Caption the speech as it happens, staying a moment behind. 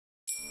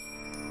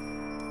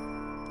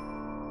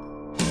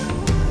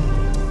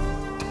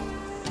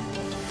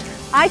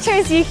I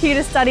chose UQ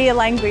to study a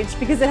language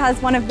because it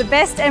has one of the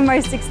best and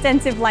most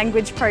extensive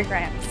language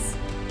programs.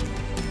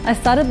 I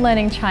started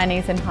learning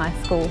Chinese in high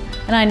school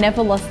and I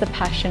never lost the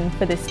passion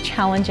for this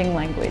challenging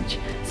language,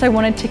 so I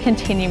wanted to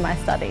continue my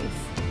studies.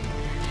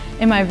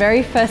 In my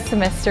very first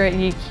semester at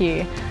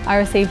UQ, I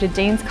received a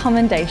Dean's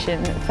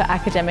Commendation for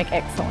academic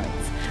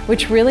excellence,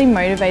 which really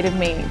motivated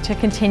me to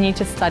continue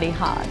to study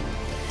hard.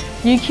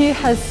 UQ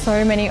has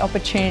so many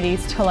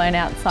opportunities to learn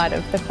outside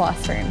of the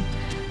classroom,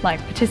 like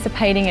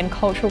participating in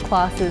cultural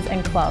classes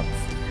and clubs.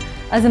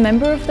 As a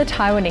member of the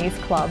Taiwanese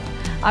club,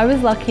 I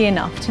was lucky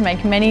enough to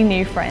make many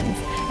new friends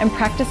and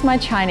practice my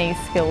Chinese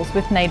skills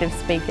with native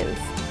speakers.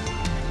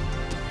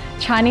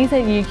 Chinese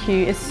at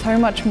UQ is so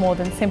much more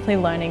than simply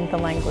learning the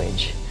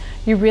language.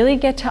 You really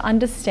get to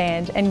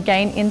understand and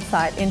gain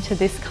insight into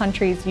this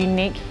country's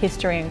unique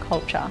history and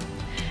culture.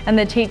 And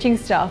the teaching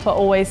staff are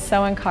always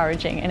so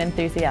encouraging and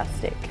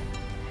enthusiastic.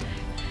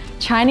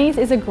 Chinese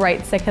is a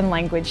great second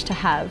language to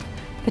have,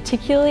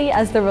 particularly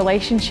as the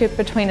relationship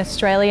between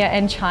Australia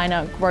and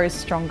China grows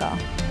stronger.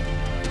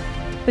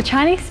 The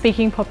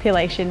Chinese-speaking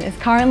population is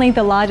currently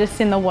the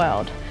largest in the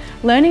world.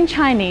 Learning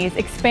Chinese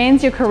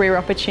expands your career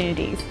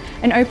opportunities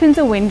and opens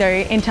a window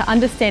into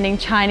understanding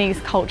Chinese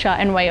culture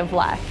and way of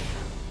life.